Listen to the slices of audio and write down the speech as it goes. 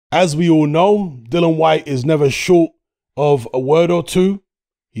As we all know, Dillian Whyte is never short of a word or two.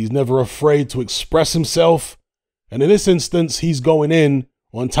 He's never afraid to express himself. And in this instance, he's going in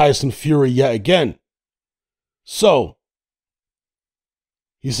on Tyson Fury yet again. So,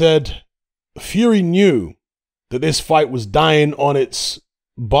 he said, Fury knew that this fight was dying on its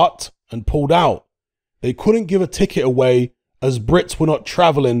butt and pulled out. They couldn't give a ticket away as Brits were not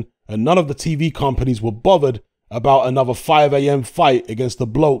traveling and none of the TV companies were bothered about another 5 a.m. fight against a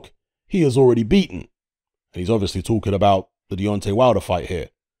bloke he has already beaten. And he's obviously talking about the Deontay Wilder fight here.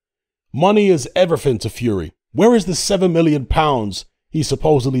 Money is everything to Fury. Where is the £7 million he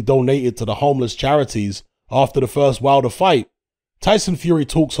supposedly donated to the homeless charities after the first Wilder fight? Tyson Fury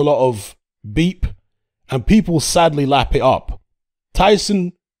talks a lot of beep, and people sadly lap it up.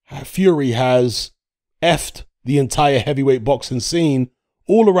 Tyson Fury has effed the entire heavyweight boxing scene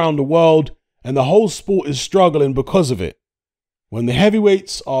all around the world, and the whole sport is struggling because of it. When the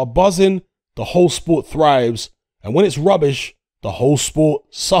heavyweights are buzzing, the whole sport thrives, and when it's rubbish, the whole sport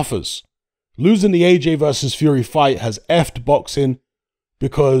suffers. Losing the AJ versus Fury fight has effed boxing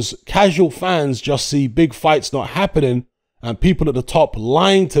because casual fans just see big fights not happening and people at the top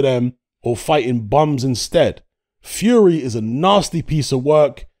lying to them or fighting bums instead. Fury is a nasty piece of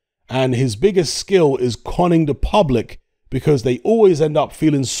work, and his biggest skill is conning the public because they always end up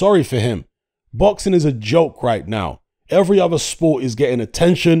feeling sorry for him. Boxing is a joke right now. Every other sport is getting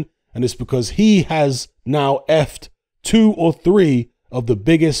attention, and it's because he has now effed 2 or 3 of the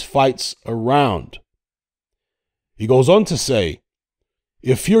biggest fights around. He goes on to say,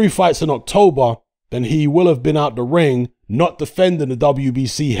 if Fury fights in October, then he will have been out the ring, not defending the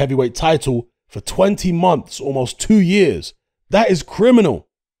WBC heavyweight title for 20 months, almost 2 years. That is criminal.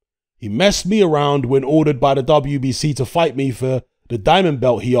 He messed me around when ordered by the WBC to fight me for the diamond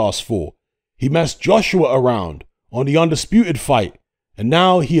belt he asked for. He messed Joshua around on the undisputed fight, and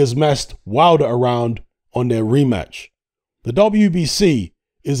now he has messed Wilder around on their rematch. The WBC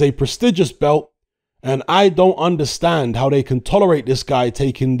is a prestigious belt, and I don't understand how they can tolerate this guy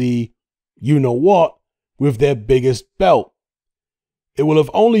taking the you-know-what with their biggest belt. It will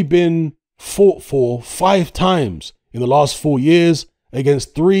have only been fought for 5 times in the last 4 years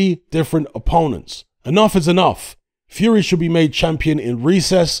against 3 different opponents. Enough is enough. Fury should be made champion in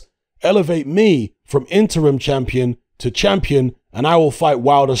recess. Elevate me from interim champion to champion, and I will fight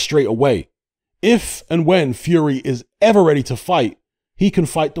Wilder straight away. If and when Fury is ever ready to fight, he can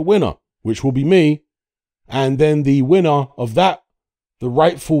fight the winner, which will be me, and then the winner of that, the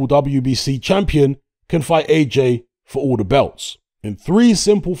rightful WBC champion, can fight AJ for all the belts. In 3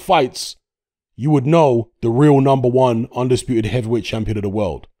 simple fights, you would know the real #1 undisputed heavyweight champion of the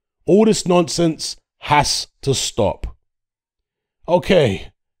world. All this nonsense has to stop.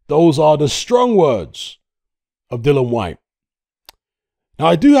 Okay, those are the strong words of Dillian Whyte. Now,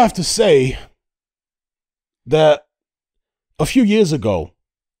 I do have to say that a few years ago,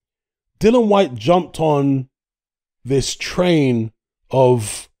 Dillian Whyte jumped on this train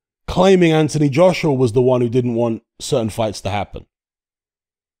of claiming Anthony Joshua was the one who didn't want certain fights to happen.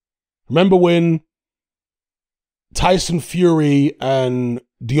 Remember when Tyson Fury and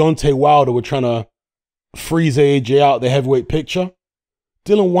Deontay Wilder were trying to freeze AJ out the heavyweight picture?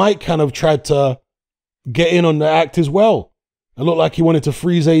 Dillian Whyte kind of tried to get in on the act as well and looked like he wanted to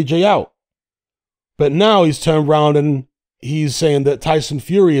freeze AJ out. But now he's turned around and he's saying that Tyson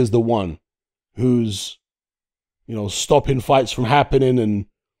Fury is the one who's, stopping fights from happening and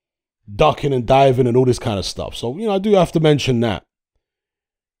ducking and diving and all this kind of stuff. So, I do have to mention that.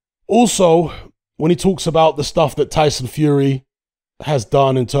 Also, when he talks about the stuff that Tyson Fury has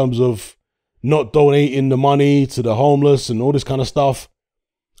done in terms of not donating the money to the homeless and all this kind of stuff,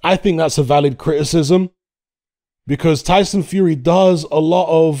 I think that's a valid criticism because Tyson Fury does a lot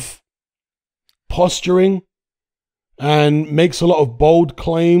of posturing and makes a lot of bold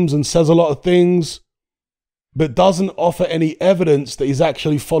claims and says a lot of things, but doesn't offer any evidence that he's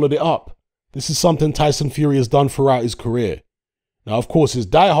actually followed it up. This is something Tyson Fury has done throughout his career. Now, of course, his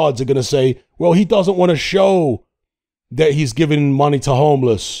diehards are going to say, well, he doesn't want to show that he's giving money to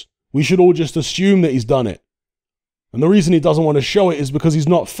homeless. We should all just assume that he's done it. And the reason he doesn't want to show it is because he's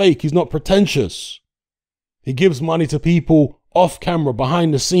not fake. He's not pretentious. He gives money to people off camera,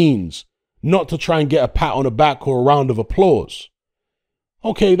 behind the scenes, not to try and get a pat on the back or a round of applause.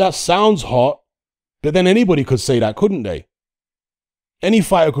 Okay, that sounds hot, but then anybody could say that, couldn't they? Any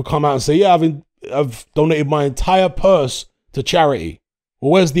fighter could come out and say, yeah, I've donated my entire purse to charity.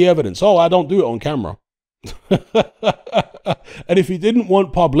 Well, where's the evidence? Oh, I don't do it on camera. And if he didn't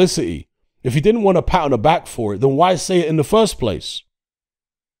want publicity, if he didn't want a pat on the back for it, then why say it in the first place?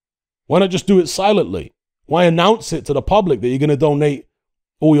 Why not just do it silently? Why announce it to the public that you're going to donate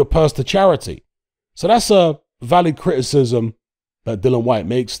all your purse to charity. So that's a valid criticism that Dillian Whyte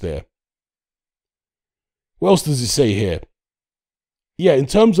makes there. What else does he say here? Yeah, in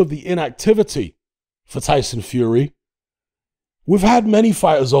terms of the inactivity for Tyson Fury, we've had many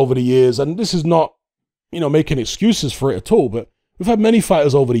fighters over the years, and this is not, making excuses for it at all, but we've had many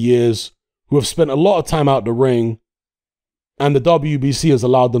fighters over the years who have spent a lot of time out the ring, and the WBC has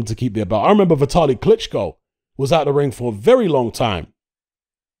allowed them to keep their belt. I remember Vitaly Klitschko was out the ring for a very long time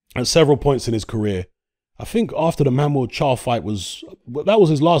at several points in his career. I think after the Manuel Charr fight that was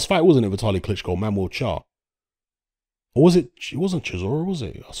his last fight, wasn't it, Vitaly Klitschko, Manuel Charr? Or was it wasn't Chisora, was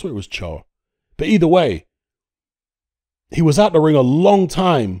it? I swear it was Charr. But either way, he was out the ring a long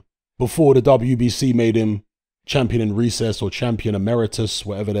time before the WBC made him champion in recess or champion emeritus,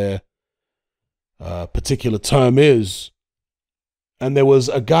 whatever their particular term is. And there was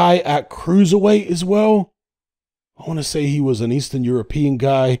a guy at cruiserweight as well. I want to say he was an Eastern European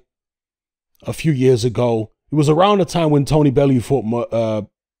guy a few years ago. It was around the time when Tony Bellew fought Ilunga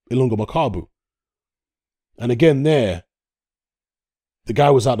Makabu. And again there, the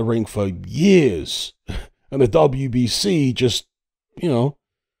guy was out the ring for years. And the WBC just,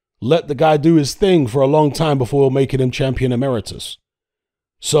 let the guy do his thing for a long time before making him champion emeritus.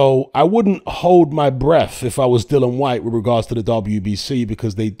 So I wouldn't hold my breath if I was Dillian Whyte with regards to the WBC,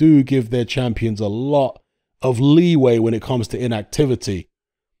 because they do give their champions a lot of leeway when it comes to inactivity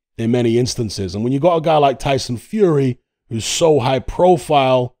in many instances. And when you got a guy like Tyson Fury, who's so high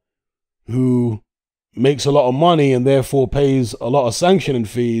profile, who makes a lot of money and therefore pays a lot of sanctioning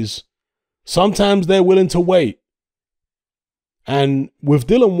fees, sometimes they're willing to wait. And with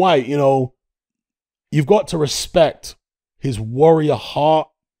Dillian Whyte, you've got to respect his warrior heart,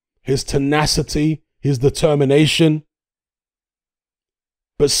 his tenacity, his determination.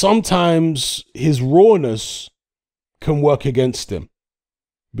 But sometimes his rawness can work against him,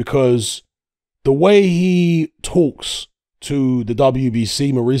 because the way he talks to the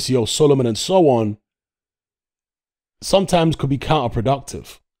WBC, Mauricio Sulaiman, and so on, sometimes could be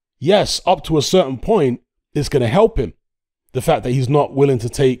counterproductive. Yes, up to a certain point, it's going to help him. The fact that he's not willing to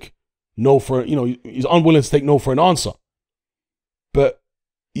take no for, he's unwilling to take no for an answer. But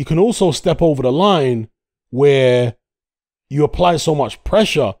you can also step over the line where you apply so much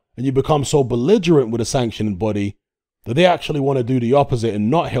pressure and you become so belligerent with a sanctioning body that they actually want to do the opposite and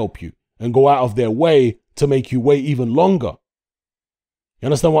not help you and go out of their way to make you wait even longer. You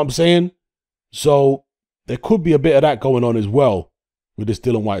understand what I'm saying? So there could be a bit of that going on as well with this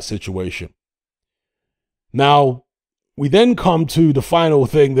Dillian Whyte situation. Now, we then come to the final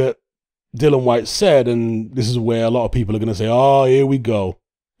thing that Dillian Whyte said, and this is where a lot of people are going to say, oh, here we go.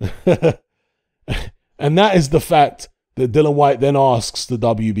 And that is the fact that Dillian Whyte then asks the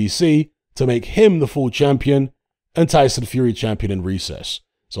WBC to make him the full champion and Tyson Fury champion in recess.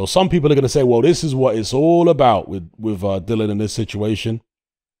 So some people are going to say, well, this is what it's all about with Dillian in this situation.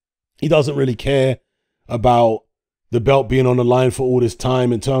 He doesn't really care about the belt being on the line for all this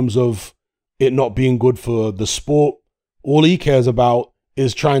time in terms of it not being good for the sport. All he cares about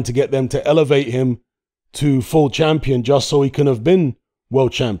is trying to get them to elevate him to full champion just so he can have been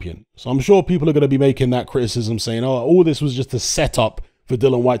world champion. So I'm sure people are going to be making that criticism, saying, oh, all this was just a setup for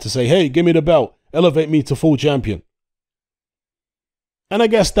Dillian Whyte to say, hey, give me the belt, elevate me to full champion. And I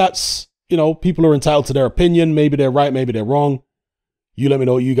guess that's, people are entitled to their opinion. Maybe they're right, maybe they're wrong. You let me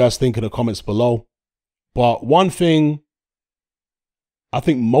know what you guys think in the comments below. But one thing I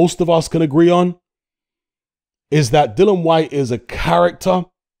think most of us can agree on is that Dillian Whyte is a character,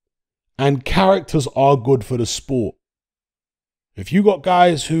 and characters are good for the sport. If you got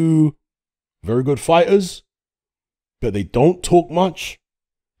guys who very good fighters, but they don't talk much,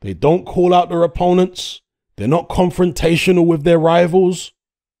 they don't call out their opponents, they're not confrontational with their rivals,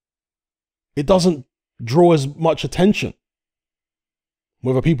 it doesn't draw as much attention.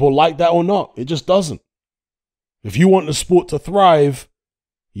 Whether people like that or not, it just doesn't. If you want the sport to thrive,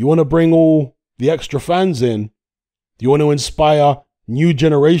 you want to bring all the extra fans in, you want to inspire new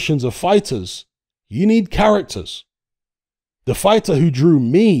generations of fighters, you need characters. The fighter who drew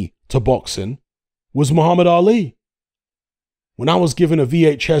me to boxing was Muhammad Ali. When I was given a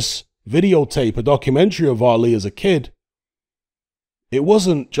VHS videotape, a documentary of Ali as a kid, it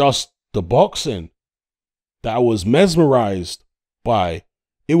wasn't just the boxing that I was mesmerized by.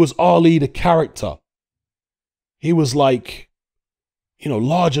 It was Ali, the character. He was like,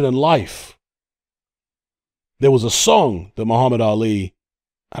 larger than life. There was a song that Muhammad Ali,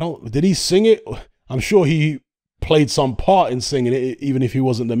 did he sing it? I'm sure he played some part in singing it, even if he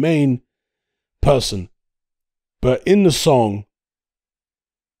wasn't the main person. But in the song,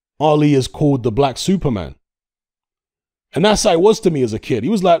 Ali is called the Black Superman. And that's how it was to me as a kid. He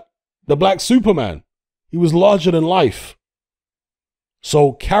was like the Black Superman. He was larger than life.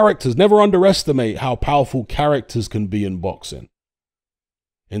 So characters, never underestimate how powerful characters can be in boxing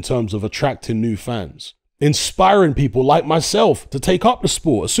in terms of attracting new fans, inspiring people like myself to take up the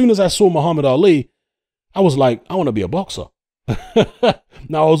sport. As soon as I saw Muhammad Ali, I was like, I want to be a boxer.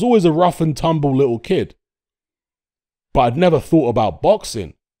 Now, I was always a rough and tumble little kid, but I'd never thought about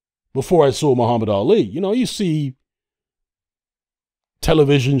boxing before I saw Muhammad Ali. You know, you see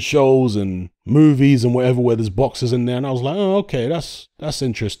television shows and movies and whatever where there's boxers in there, and I was like, oh, okay, that's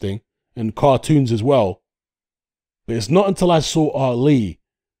interesting, and cartoons as well. But it's not until I saw Ali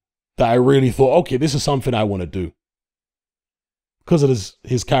that I really thought, okay, this is something I want to do because of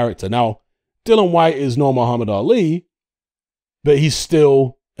his character. Now, Dillian Whyte is no Muhammad Ali, but he's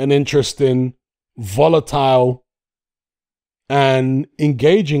still an interesting, volatile, and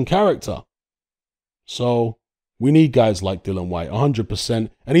engaging character. So we need guys like Dillian Whyte, 100%.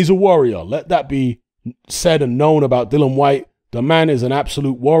 And he's a warrior. Let that be said and known about Dillian Whyte. The man is an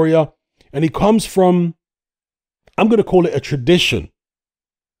absolute warrior. And he comes from, I'm going to call it a tradition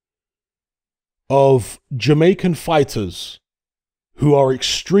of Jamaican fighters who are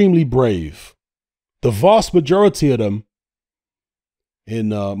extremely brave. The vast majority of them, in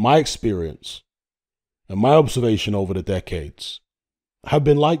my experience and my observation over the decades, have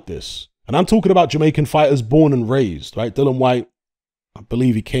been like this. And I'm talking about Jamaican fighters born and raised, right? Dillian Whyte, I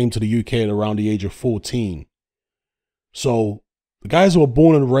believe he came to the UK at around the age of 14. So the guys who are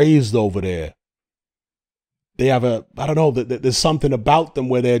born and raised over there, they have a, I don't know, there's something about them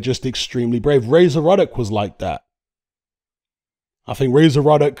where they're just extremely brave. Razor Ruddock was like that. I think Razor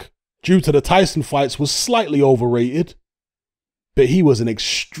Ruddock, due to the Tyson fights, was slightly overrated, but he was an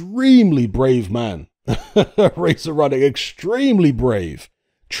extremely brave man. Razor Ruddock, extremely brave.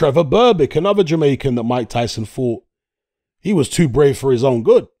 Trevor Berbick, another Jamaican that Mike Tyson fought, he was too brave for his own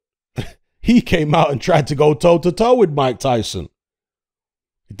good. He came out and tried to go toe-to-toe with Mike Tyson.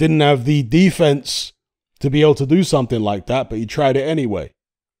 He didn't have the defense to be able to do something like that, but he tried it anyway.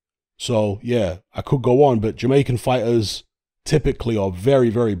 So, yeah, I could go on, but Jamaican fighters typically are very,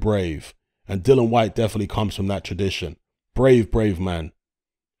 very brave. And Dillian Whyte definitely comes from that tradition. Brave, brave man.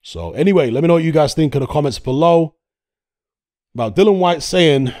 So anyway, let me know what you guys think in the comments below about Dillian Whyte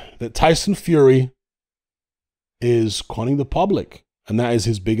saying that Tyson Fury is conning the public, and that is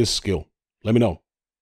his biggest skill. Let me know.